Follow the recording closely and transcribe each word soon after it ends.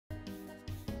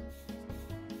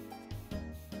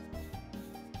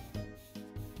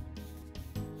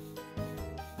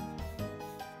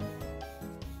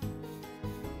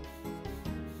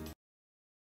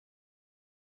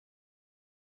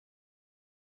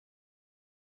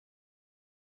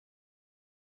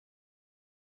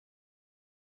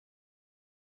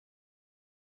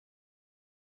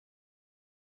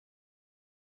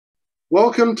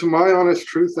Welcome to My Honest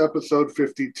Truth, episode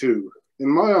 52. In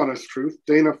My Honest Truth,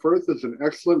 Dana Firth is an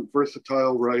excellent,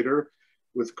 versatile writer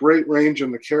with great range in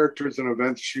the characters and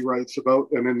events she writes about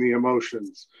and in the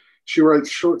emotions. She writes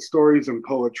short stories and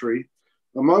poetry.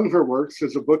 Among her works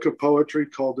is a book of poetry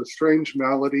called A Strange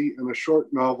Malady and a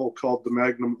short novel called The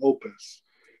Magnum Opus.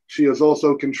 She has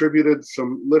also contributed to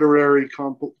some literary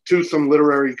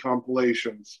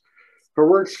compilations. Her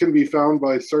works can be found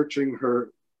by searching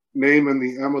her name in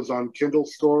the Amazon Kindle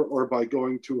store or by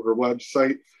going to her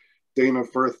website,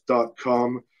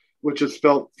 danafirth.com, which is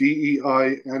spelled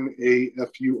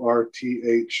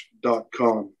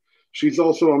DEINAFURTH.com. She's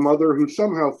also a mother who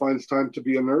somehow finds time to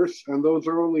be a nurse, and those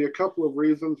are only a couple of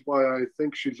reasons why I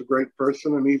think she's a great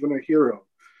person and even a hero.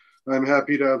 I'm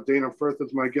happy to have Dana Firth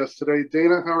as my guest today.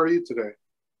 Dana, how are you today?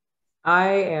 I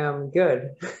am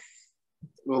good.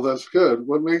 Well, that's good.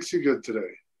 What makes you good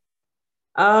today?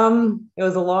 It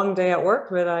was a long day at work,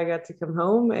 but I got to come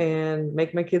home and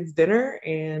make my kids dinner,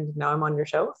 and now I'm on your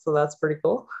show, so that's pretty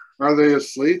cool. Are they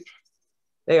asleep?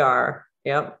 They are.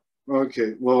 Yep.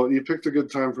 Okay, well, you picked a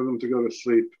good time for them to go to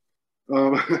sleep.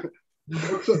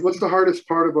 What's the hardest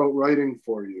part about writing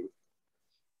for you?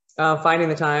 Finding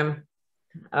the time.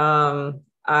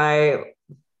 I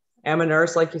am a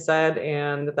nurse, like you said,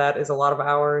 and that is a lot of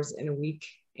hours in a week.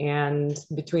 And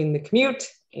between the commute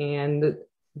and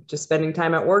just spending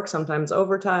time at work, sometimes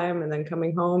overtime, and then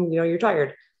coming home, you're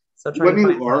tired. So when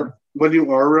you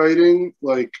are writing,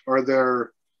 like, are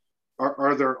there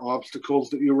obstacles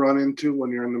that you run into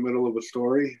when you're in the middle of a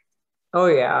story? Oh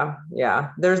yeah.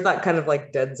 There's that kind of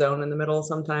like dead zone in the middle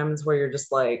sometimes where you're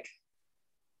just like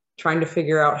trying to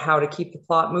figure out how to keep the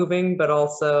plot moving, but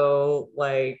also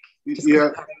like just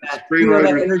that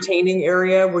entertaining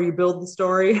area where you build the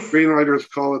story.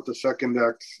 Screenwriters call it the second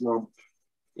act slump.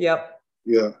 Yep.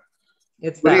 Yeah.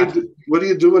 It's what do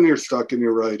you do when you're stuck in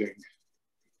your writing?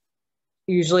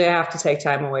 Usually I have to take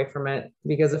time away from it,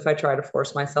 because if I try to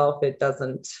force myself, it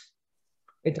doesn't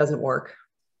work.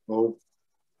 Oh.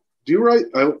 Do you write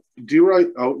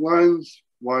outlines?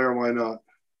 Why or why not?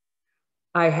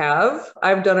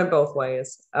 I've done it both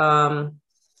ways. I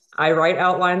write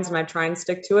outlines and I try and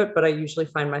stick to it, but I usually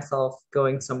find myself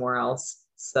going somewhere else.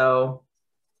 So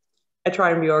I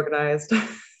try and be organized.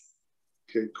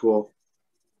 Okay, cool.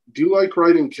 Do you like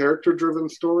writing character-driven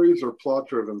stories or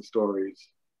plot-driven stories?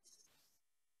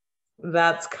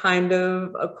 That's kind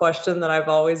of a question that I've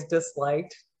always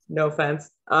disliked. No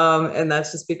offense. And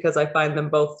that's just because I find them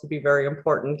both to be very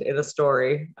important in a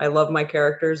story. I love my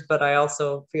characters, but I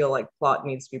also feel like plot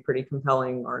needs to be pretty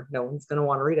compelling or no one's going to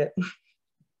want to read it.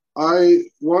 I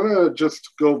want to just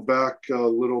go back a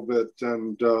little bit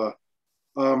and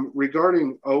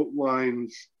regarding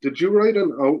outlines, did you write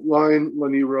an outline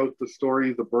when you wrote the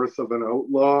story, The Birth of an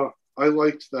Outlaw? I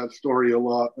liked that story a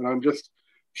lot, and I'm just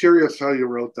curious how you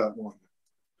wrote that one.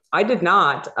 I did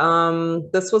not.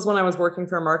 This was when I was working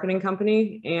for a marketing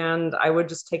company, and I would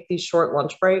just take these short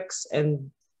lunch breaks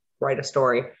and write a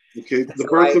story. Okay, The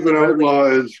Birth of an Outlaw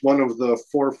is one of the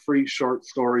 4 free short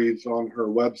stories on her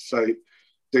website,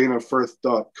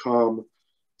 danafirth.com,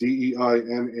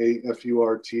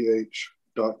 DEINAFURTH.com.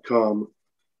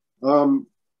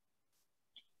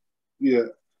 Yeah.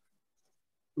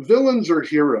 Villains or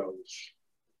heroes?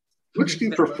 Which do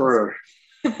you prefer?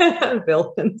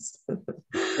 Villains.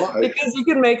 Why? Because you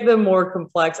can make them more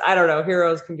complex. I don't know.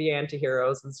 Heroes can be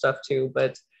anti-heroes and stuff too,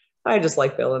 but I just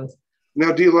like villains.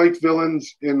 Now, do you like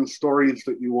villains in stories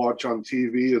that you watch on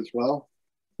TV as well?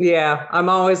 Yeah, I'm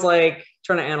always like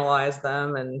trying to analyze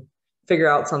them and figure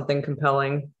out something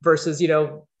compelling versus,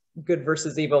 good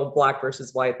versus evil, black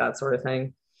versus white, that sort of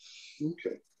thing.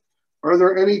 Okay. Are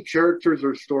there any characters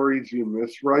or stories you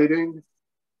miss writing?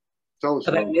 Tell us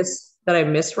that I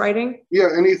miss writing? Yeah,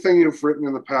 anything you've written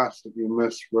in the past that you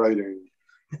miss writing.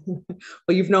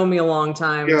 Well, you've known me a long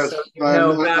time. Yes, so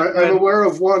I'm aware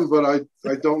of one, but I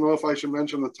don't know if I should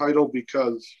mention the title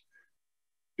because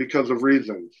of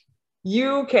reasons.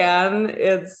 You can.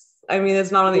 It's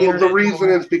not on the internet. The reason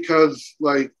is because,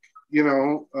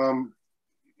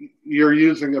 you're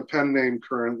using a pen name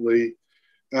currently,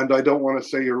 and I don't want to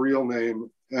say your real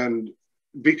name, and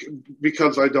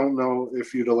because I don't know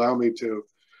if you'd allow me to.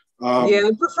 Yeah,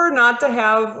 I prefer not to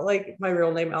have like my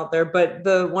real name out there, but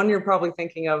the one you're probably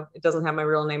thinking of, it doesn't have my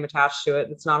real name attached to it.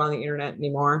 It's not on the internet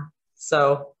anymore.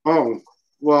 So. Oh,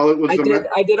 well, it was. I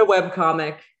did a web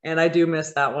comic, and I do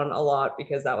miss that one a lot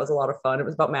because that was a lot of fun. It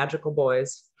was about magical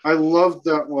boys. I loved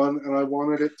that one, and I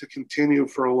wanted it to continue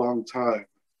for a long time.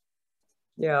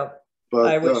 Yeah, but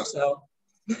I wish so.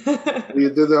 You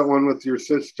did that one with your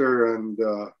sister, and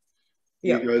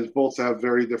you guys both have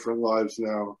very different lives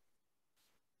now.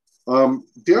 Do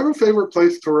you have a favorite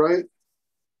place to write?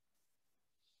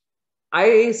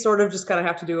 I sort of just kind of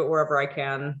have to do it wherever I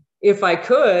can. If I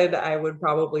could, I would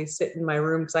probably sit in my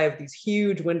room because I have these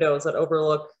huge windows that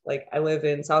overlook, like I live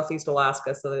in Southeast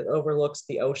Alaska, so it overlooks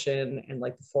the ocean and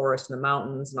like the forest and the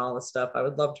mountains and all this stuff. I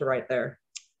would love to write there,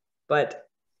 but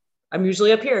I'm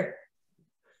usually up here.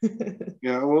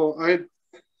 Yeah, well, I've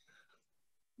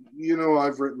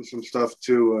written some stuff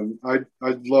too, and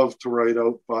I'd love to write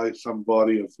out by some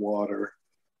body of water.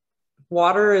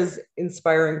 Water is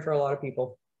inspiring for a lot of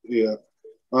people. Yeah.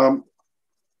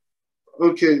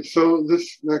 Okay, so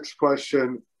this next question,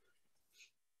 I'm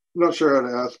not sure how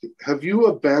to ask it. Have you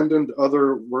abandoned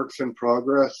other works in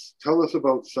progress? Tell us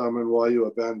about some and why you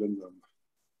abandoned them.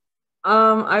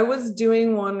 I was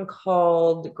doing one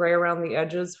called Gray Around the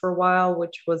Edges for a while,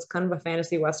 which was kind of a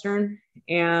fantasy Western.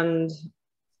 And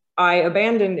I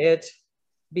abandoned it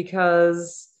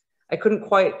because I couldn't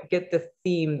quite get the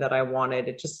theme that I wanted.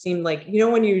 It just seemed like,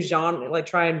 when you like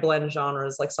try and blend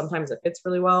genres, like sometimes it fits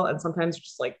really well. And sometimes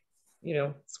just like,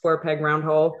 square peg, round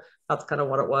hole. That's kind of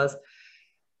what it was.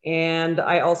 And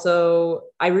I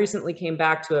recently came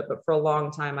back to it, but for a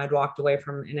long time I'd walked away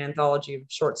from an anthology of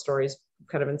short stories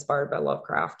kind of inspired by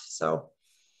Lovecraft. So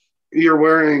you're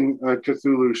wearing a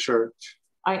Cthulhu shirt.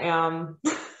 I am.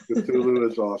 Cthulhu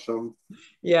is awesome.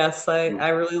 Yes, I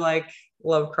really like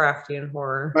Lovecraftian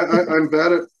horror. I'm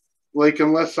bad at, like,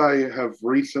 unless I have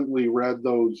recently read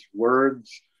those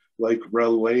words, like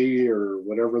relay or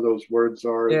whatever those words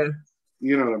are. Yeah.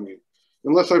 You know what I mean?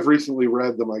 Unless I've recently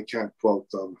read them, I can't quote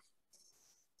them.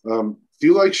 Do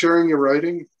you like sharing your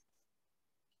writing?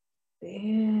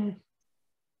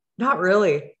 Not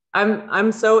really.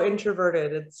 I'm so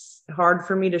introverted. It's hard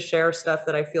for me to share stuff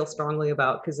that I feel strongly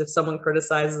about because if someone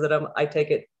criticizes it, I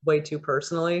take it way too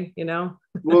personally,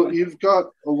 Well, you've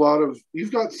got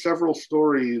several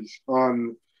stories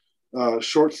on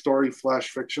Short Story Flash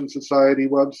Fiction Society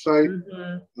website.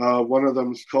 Mm-hmm. One of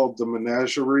them is called The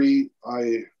Menagerie.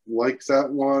 I like that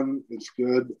one. It's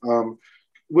good.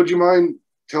 Would you mind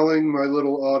telling my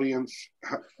little audience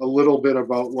a little bit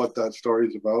about what that story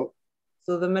is about?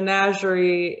 So The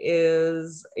Menagerie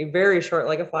is a very short,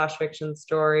 like a flash fiction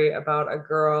story about a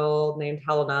girl named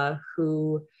Helena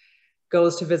who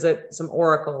goes to visit some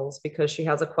oracles because she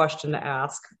has a question to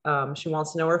ask. She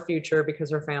wants to know her future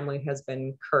because her family has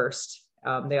been cursed.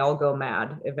 They all go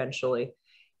mad eventually.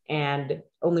 And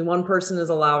only one person is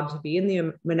allowed to be in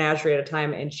the menagerie at a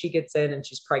time, and she gets in and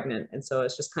she's pregnant. And so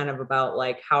it's just kind of about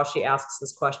like how she asks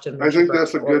this question. I think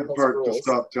that's a good part to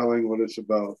stop telling what it's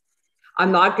about.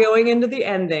 I'm not going into the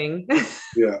ending.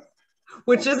 Yeah.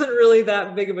 Which isn't really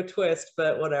that big of a twist,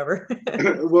 but whatever.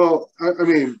 Well, I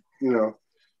mean,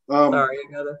 sorry,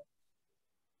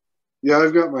 yeah,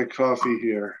 I've got my coffee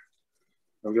here.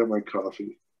 I've got my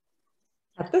coffee.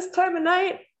 At this time of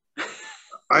night?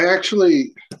 I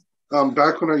actually,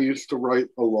 back when I used to write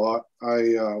a lot,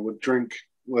 I would drink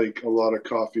like a lot of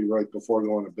coffee right before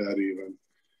going to bed even.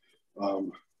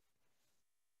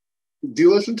 Do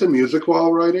you listen to music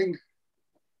while writing?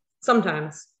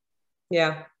 Sometimes,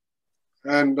 yeah.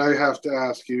 And I have to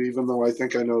ask you, even though I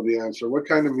think I know the answer, what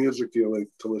kind of music do you like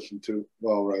to listen to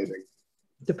while writing?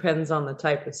 Depends on the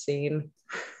type of scene.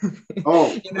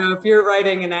 Oh. If you're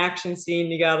writing an action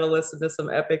scene, you got to listen to some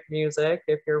epic music.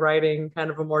 If you're writing kind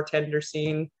of a more tender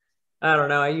scene, I don't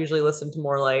know. I usually listen to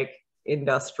more like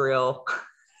industrial.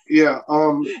 Yeah.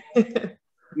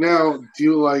 Now, do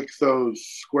you like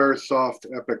those Squaresoft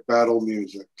epic battle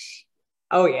musics?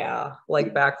 Oh yeah,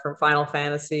 like back from Final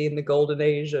Fantasy in the golden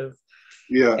age of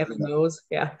MMOs.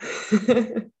 Yeah.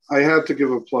 I had to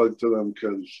give a plug to them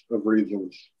because of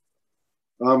reasons.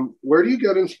 Where do you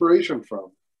get inspiration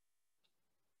from?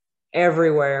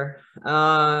 Everywhere.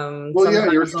 Well,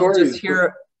 yeah, your stories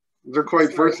they're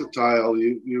quite versatile.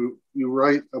 You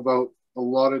write about a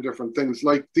lot of different things.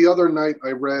 Like the other night,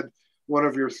 I read one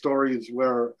of your stories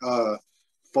where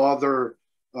father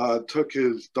took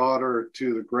his daughter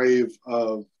to the grave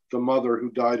of the mother who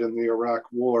died in the Iraq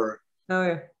War. Oh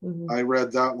yeah. Mm-hmm. I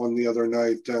read that one the other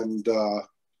night, and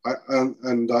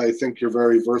I think you're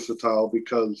very versatile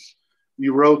because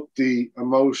you wrote the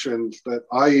emotions that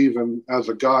I even as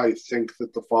a guy think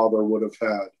that the father would have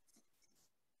had.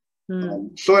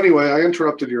 So anyway, I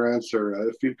interrupted your answer.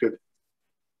 If you could.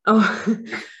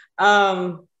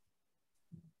 Oh,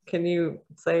 can you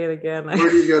say it again? Where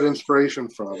do you get inspiration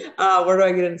from? Where do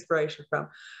I get inspiration from?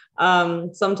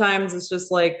 Sometimes it's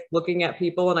just like looking at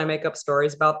people and I make up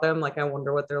stories about them. Like I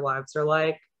wonder what their lives are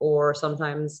like, or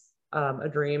sometimes a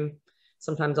dream,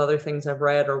 sometimes other things I've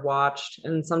read or watched.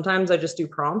 And sometimes I just do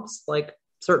prompts, like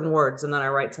certain words, and then I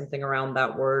write something around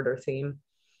that word or theme.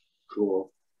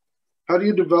 Cool. How do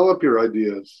you develop your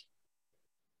ideas?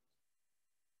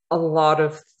 A lot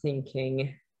of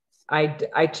thinking. Like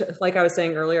I was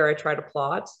saying earlier, I try to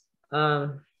plot. It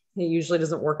usually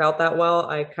doesn't work out that well.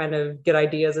 I kind of get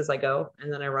ideas as I go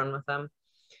and then I run with them.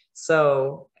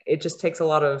 So it just takes a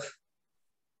lot of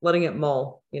letting it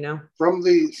mull, you know? From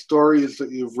the stories that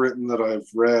you've written that I've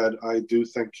read, I do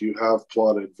think you have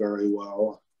plotted very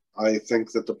well. I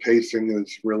think that the pacing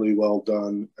is really well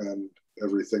done and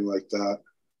everything like that.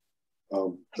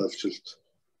 That's just.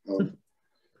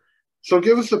 So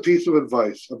give us a piece of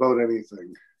advice about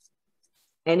anything.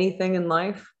 Anything in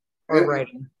life or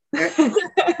writing?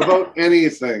 About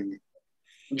anything.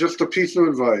 Just a piece of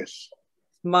advice.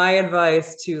 My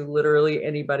advice to literally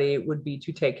anybody would be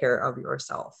to take care of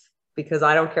yourself, because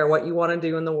I don't care what you want to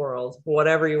do in the world,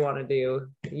 whatever you want to do.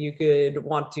 You could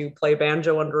want to play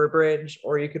banjo under a bridge,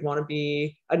 or you could want to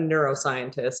be a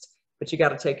neuroscientist, but you got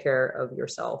to take care of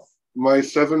yourself. My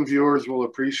 7 viewers will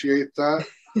appreciate that.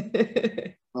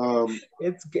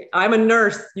 I'm a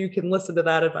nurse. You can listen to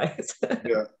that advice.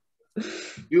 Yeah.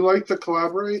 You like to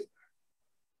collaborate?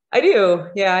 I do.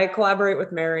 Yeah, I collaborate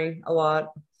with Mary a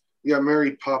lot. Yeah,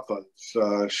 Mary Pappas.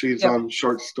 She's on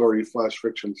Short Story Flash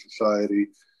Fiction Society.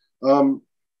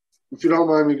 If you don't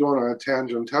mind me going on a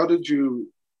tangent, how did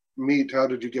you meet? How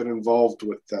did you get involved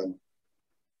with them?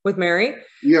 With Mary?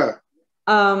 Yeah.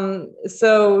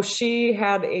 So she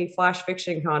had a flash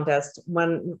fiction contest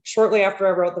shortly after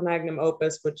I wrote the magnum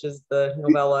opus, which is the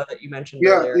novella that you mentioned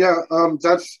earlier. Yeah.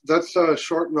 That's a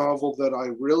short novel that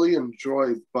I really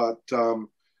enjoyed, but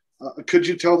could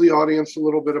you tell the audience a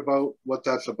little bit about what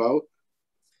that's about?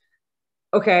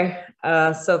 Okay.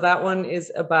 So that one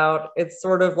is it's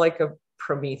sort of like a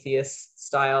Prometheus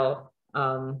style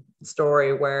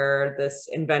story where this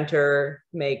inventor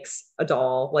makes a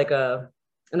doll, like an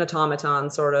automaton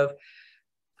sort of,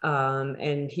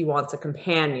 and he wants a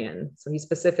companion. So he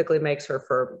specifically makes her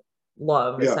for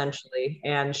love, essentially.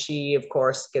 And she, of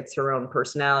course, gets her own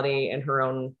personality and her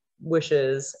own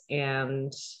wishes,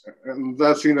 and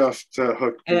that's enough to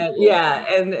hook people.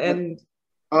 And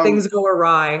things go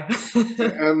awry.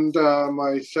 And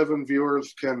my 7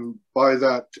 viewers can buy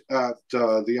that at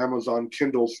the Amazon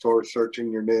Kindle store,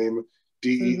 searching your name,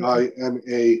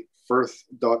 DEINA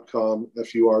Firth.com,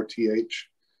 FURTH.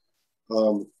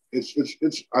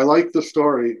 It's I like the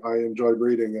story. I enjoyed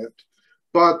reading it,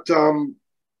 but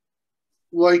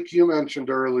like you mentioned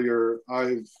earlier,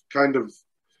 I've kind of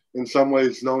in some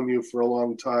ways known you for a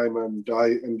long time, and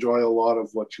I enjoy a lot of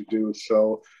what you do.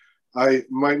 So I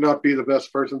might not be the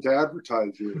best person to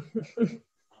advertise you.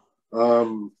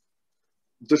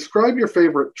 Describe your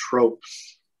favorite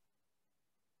tropes.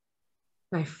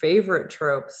 My favorite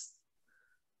tropes.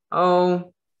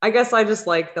 Oh, I guess I just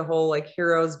like the whole like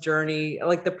hero's journey,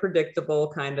 like the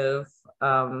predictable kind of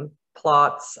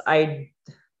plots. I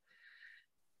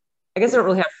guess I don't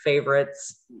really have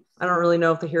favorites. I don't really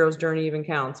know if the hero's journey even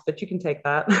counts, but you can take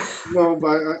that. No,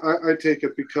 but I take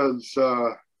it because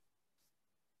of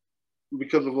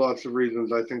lots of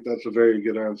reasons. I think that's a very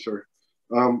good answer.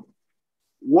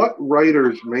 What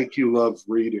writers make you love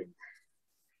reading?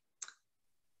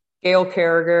 Gail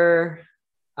Carriger,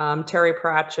 Terry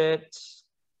Pratchett.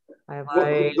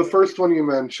 The first one you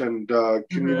mentioned,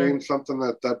 can you name something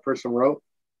that person wrote?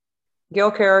 Gail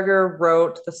Carriger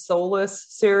wrote the Soulless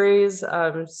series,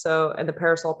 and the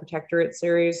Parasol Protectorate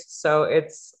series. So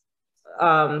it's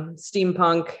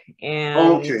steampunk,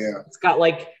 and it's got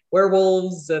like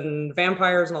werewolves and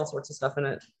vampires and all sorts of stuff in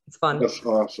it. It's fun. That's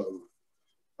awesome.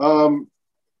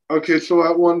 Okay, so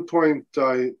at one point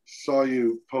I saw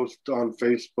you post on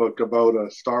Facebook about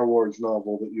a Star Wars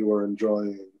novel that you were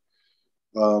enjoying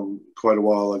quite a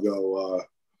while ago.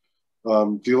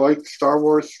 Do you like Star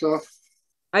Wars stuff?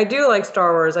 I do like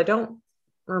Star Wars. I don't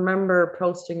remember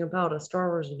posting about a Star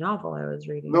Wars novel I was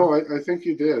reading. No, I think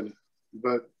you did,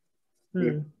 but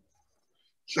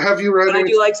so have you read? But I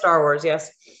do like Star Wars,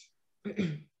 yes.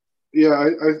 Yeah,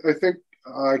 I think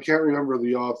I can't remember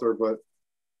the author, but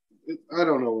I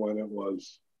don't know when it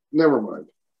was. Never mind.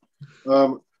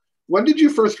 When did you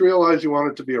first realize you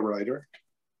wanted to be a writer?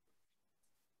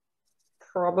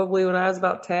 Probably when I was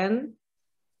about 10,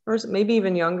 or maybe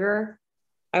even younger.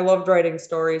 I loved writing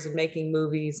stories and making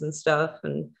movies and stuff,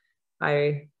 and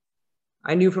I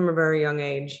knew from a very young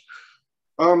age.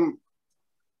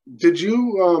 Did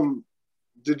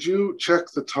you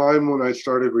check the time when I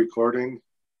started recording?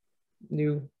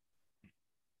 No.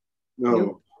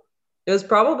 No. It was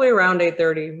probably around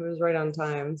 8:30. It was right on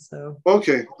time. So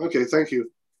okay, thank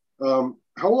you.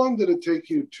 How long did it take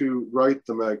you to write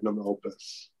the magnum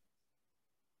opus?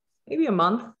 Maybe a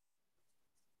month.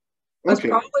 It was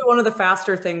probably one of the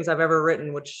faster things I've ever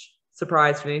written, which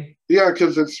surprised me. Yeah,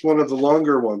 because it's one of the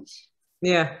longer ones.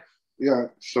 Yeah. Yeah,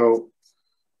 so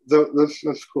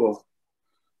that's cool.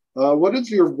 What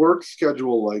is your work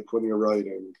schedule like when you're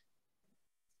writing?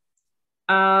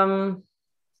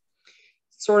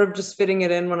 Sort of just fitting it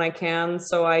in when I can.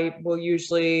 So I will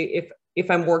usually,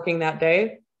 if I'm working that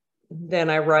day, then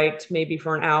I write maybe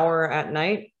for an hour at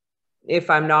night. If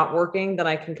I'm not working, then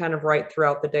I can kind of write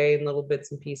throughout the day in little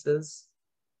bits and pieces.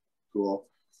 Cool.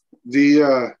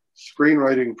 The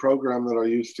screenwriting program that I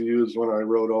used to use when I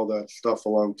wrote all that stuff a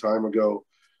long time ago,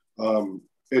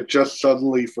 it just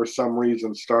suddenly, for some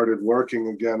reason, started working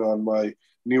again on my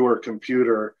newer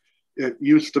computer. It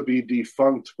used to be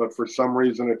defunct, but for some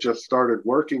reason, it just started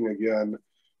working again.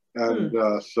 And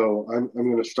so I'm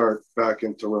going to start back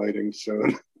into writing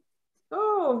soon.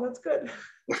 Oh, that's good.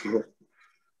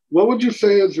 What would you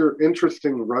say is your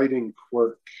interesting writing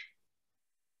quirk?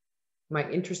 My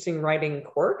interesting writing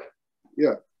quirk?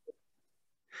 Yeah.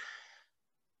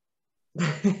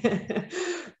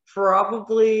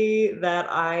 Probably that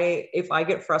if I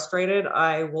get frustrated,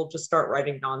 I will just start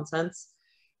writing nonsense.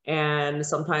 And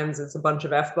sometimes it's a bunch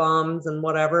of F-bombs and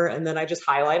whatever. And then I just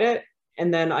highlight it.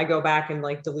 And then I go back and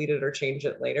like delete it or change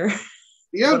it later.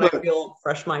 Yeah, when but I feel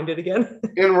fresh-minded again.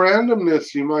 In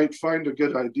randomness, you might find a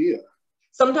good idea.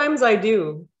 Sometimes I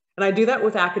do. And I do that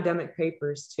with academic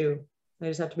papers too. I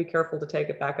just have to be careful to take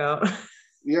it back out.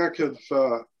 Yeah, because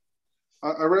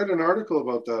I read an article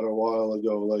about that a while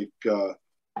ago, like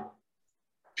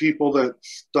people that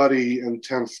study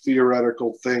intense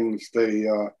theoretical things, they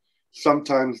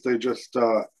sometimes they just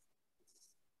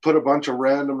put a bunch of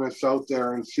randomness out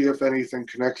there and see if anything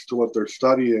connects to what they're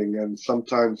studying. And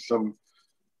sometimes some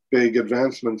big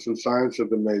advancements in science have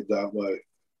been made that way.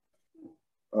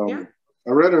 Yeah.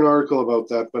 I read an article about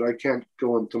that, but I can't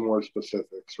go into more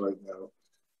specifics right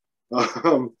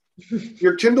now.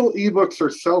 Your Kindle ebooks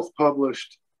are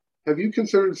self-published. Have you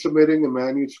considered submitting a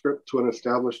manuscript to an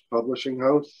established publishing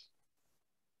house?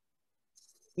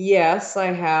 Yes, I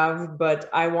have, but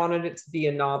I wanted it to be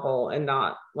a novel and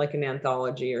not like an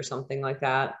anthology or something like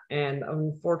that. And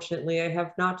unfortunately, I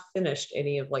have not finished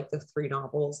any of like the 3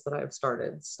 novels that I've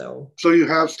started. So you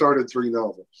have started 3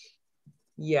 novels.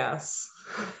 Yes.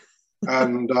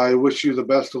 And I wish you the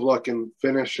best of luck in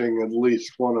finishing at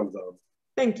least one of them.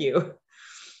 Thank you.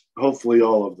 Hopefully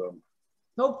all of them.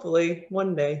 Hopefully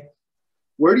one day.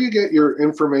 Where do you get your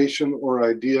information or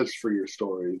ideas for your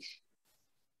stories?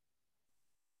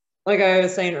 Like I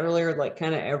was saying earlier, like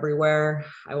kind of everywhere.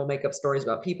 I will make up stories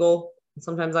about people.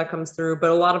 Sometimes that comes through,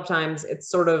 but a lot of times it's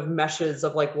sort of meshes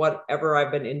of like whatever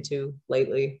I've been into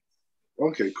lately.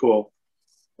 Okay, cool.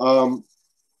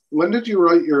 When did you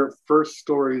write your first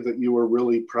story that you were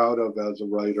really proud of as a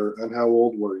writer, and how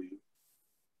old were you?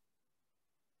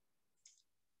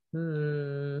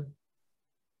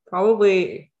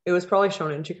 Probably, it was probably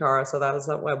Shonen Chikara, so that was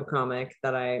that webcomic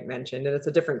that I mentioned, and it's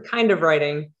a different kind of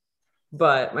writing,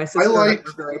 but my sister and I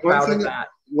were very proud of that.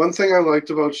 One thing I liked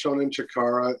about Shonen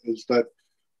Chikara is that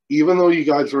even though you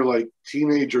guys were like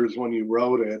teenagers when you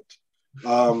wrote it,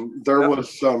 there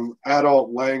was some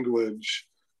adult language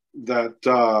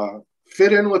that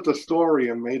fit in with the story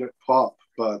and made it pop,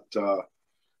 but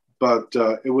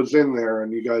it was in there,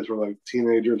 and you guys were like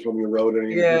teenagers when you wrote it,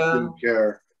 and you didn't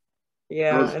care.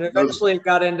 Yeah, and eventually it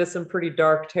got into some pretty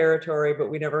dark territory, but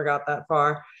we never got that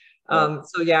far.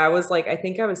 So yeah, I was like, I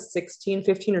think I was 15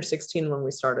 or 16 when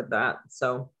we started that.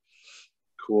 So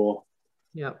cool.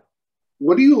 Yeah.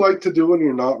 What do you like to do when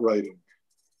you're not writing?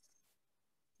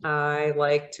 I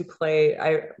like to play.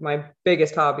 My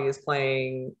biggest hobby is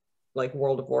playing like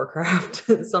World of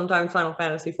Warcraft, sometimes Final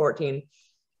Fantasy 14.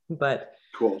 But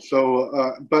cool.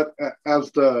 So, but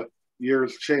as the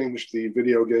years change, the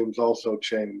video games also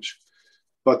change.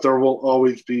 But there will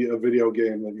always be a video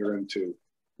game that you're into.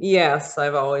 Yes,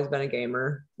 I've always been a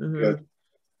gamer. Good.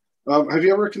 Have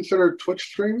you ever considered Twitch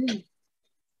streaming?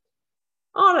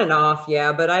 On and off,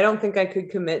 yeah, but I don't think I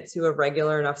could commit to a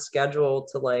regular enough schedule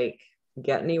to like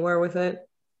get anywhere with it.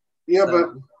 Yeah,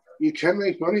 but you can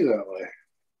make money that way.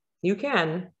 You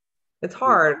can. It's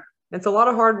hard. It's a lot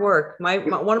of hard work.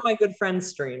 One of my good friends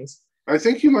streams. I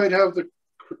think you might have the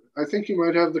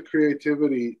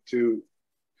creativity to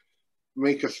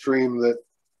make a stream that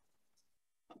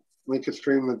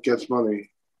gets money.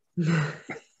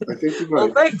 I think you might.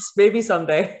 Well, thanks. Maybe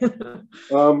someday.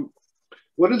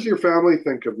 What does your family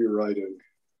think of your writing?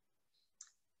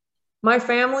 My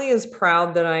family is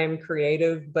proud that I am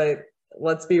creative, but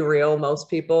let's be real, most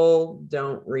people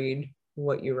don't read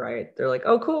what you write. They're like,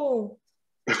 oh, cool.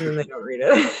 And then they don't read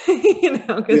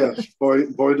it. Yes, boy,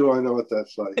 do I know what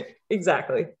that's like.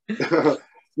 Exactly.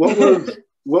 What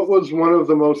What was one of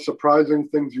the most surprising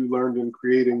things you learned in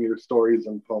creating your stories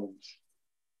and poems?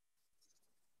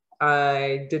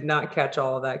 I did not catch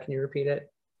all of that. Can you repeat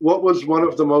it? What was one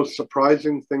of the most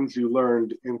surprising things you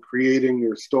learned in creating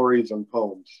your stories and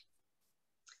poems?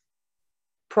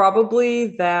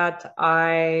 Probably that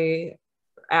I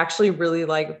actually really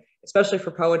like, especially for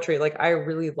poetry, like I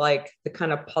really like the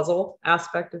kind of puzzle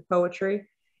aspect of poetry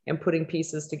and putting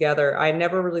pieces together. I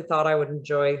never really thought I would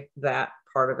enjoy that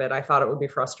part of it. I thought it would be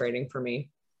frustrating for me,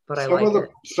 but I like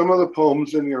it. Some of the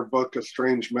poems in your book, A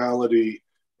Strange Malady,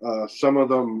 some of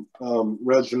them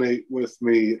resonate with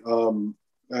me,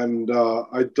 and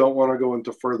I don't want to go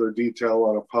into further detail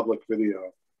on a public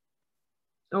video.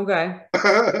 Okay.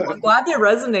 Well, I'm glad they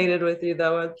resonated with you,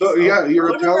 though. So yeah,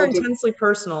 you're a talented, intensely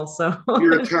personal. So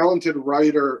you're a talented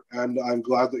writer, and I'm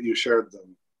glad that you shared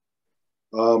them.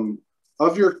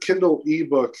 Of your Kindle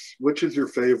ebooks, which is your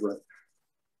favorite?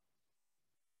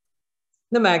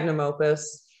 The magnum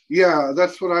opus. Yeah,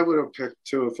 that's what I would have picked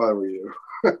too if I were you,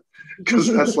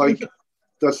 because that's like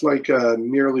a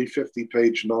nearly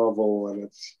 50-page novel, and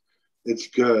it's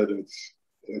good.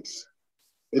 It's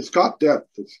got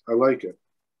depth. I like it.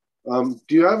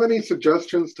 Do you have any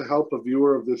suggestions to help a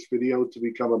viewer of this video to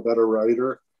become a better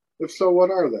writer? If so,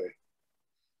 what are they?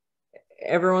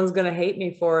 Everyone's gonna hate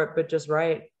me for it, but just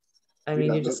write. I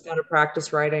mean, you just got to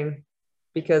practice writing,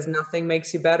 because nothing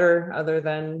makes you better other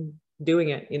than doing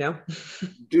it, you know?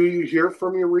 Do you hear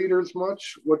from your readers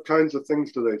much? What kinds of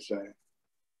things do they say?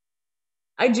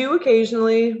 I do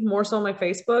occasionally, more so on my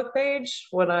Facebook page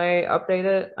when I update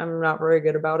it. I'm not very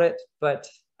good about it, but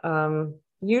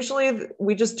usually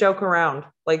we just joke around.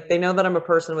 Like, they know that I'm a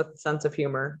person with a sense of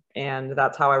humor, and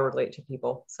that's how I relate to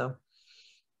people. So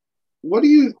what do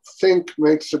you think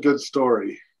makes a good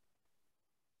story?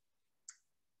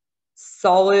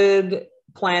 Solid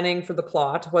planning for the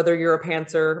plot, whether you're a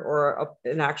pantser or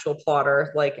an actual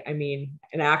plotter. Like, I mean,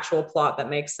 an actual plot that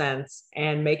makes sense,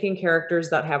 and making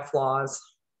characters that have flaws.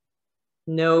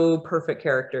 No perfect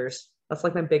characters. That's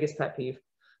like my biggest pet peeve.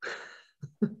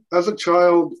 As a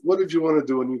child, what did you want to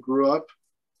do when you grew up?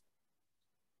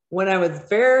 When I was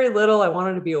very little, I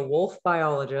wanted to be a wolf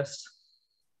biologist.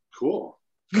 Cool.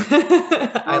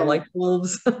 I like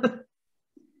wolves.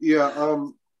 Yeah,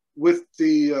 with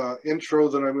the intro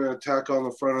that I'm going to tack on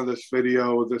the front of this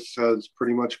video, this has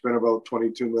pretty much been about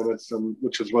 22 minutes, and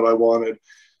which is what I wanted.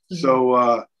 Mm-hmm.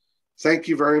 So thank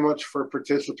you very much for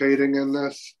participating in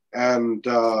this, and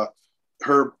tell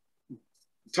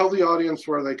the audience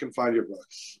where they can find your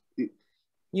books.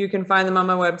 You can find them on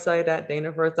my website at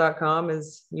dainafurth.com,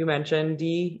 as you mentioned,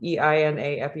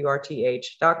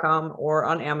 DEINAFURTH.com, or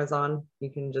on Amazon. You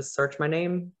can just search my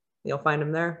name. You'll find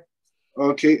them there.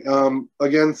 Okay.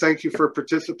 Again, thank you for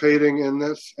participating in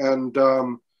this. And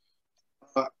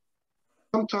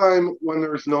sometime when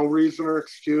there's no reason or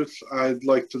excuse, I'd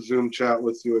like to Zoom chat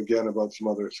with you again about some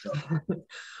other stuff.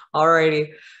 All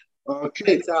righty. Okay.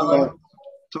 Thanks, Alan.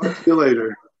 Talk to you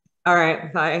later. All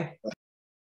right. Bye.